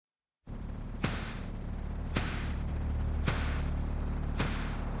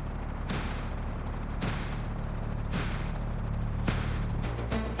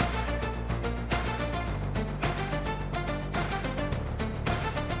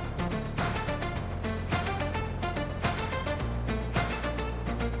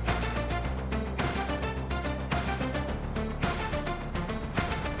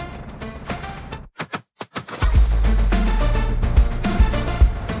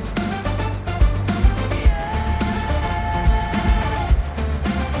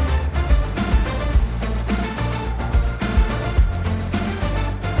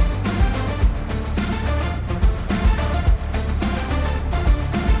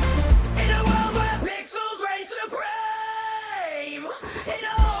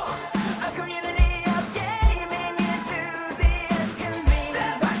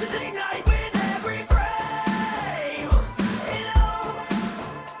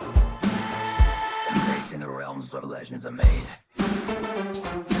legends are made.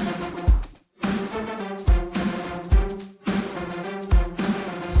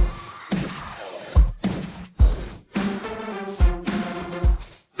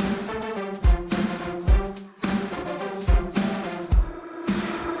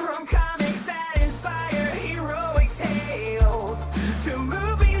 From comics that inspire heroic tales to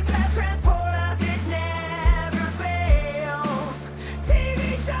movies that transport us, it never fails.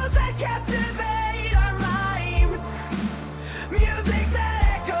 TV shows that captivate our minds, music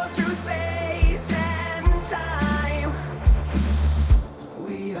that echoes through space and time.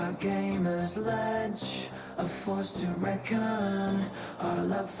 We are Gamersledge, a force to reckon. Our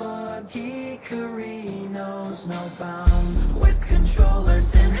love for geekery knows no bound. With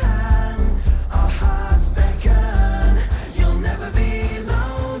controllers in hand, our hearts beckon. You'll never be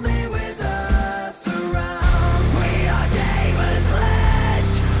lonely with us around. We are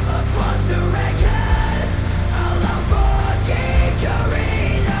Gamersledge, a force to reckon. Our love for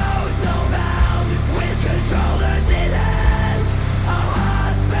geekery knows no bound. With controllers in hand, our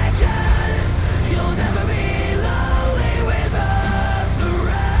hearts beckon. You'll never be lonely with us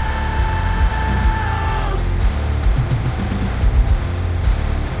around.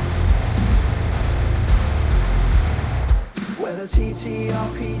 Whether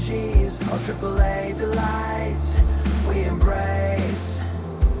TTRPGs or AAA delights, we embrace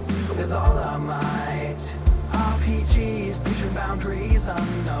with all our might. RPGs pushing boundaries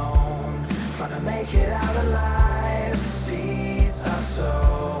unknown, trying to make it out alive. Seeds are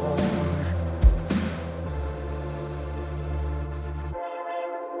sown.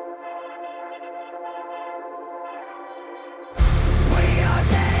 We are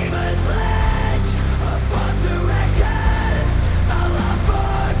Gamersledge, a force to reckon. Our love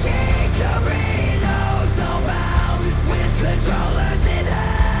for geekery knows no bound. With controllers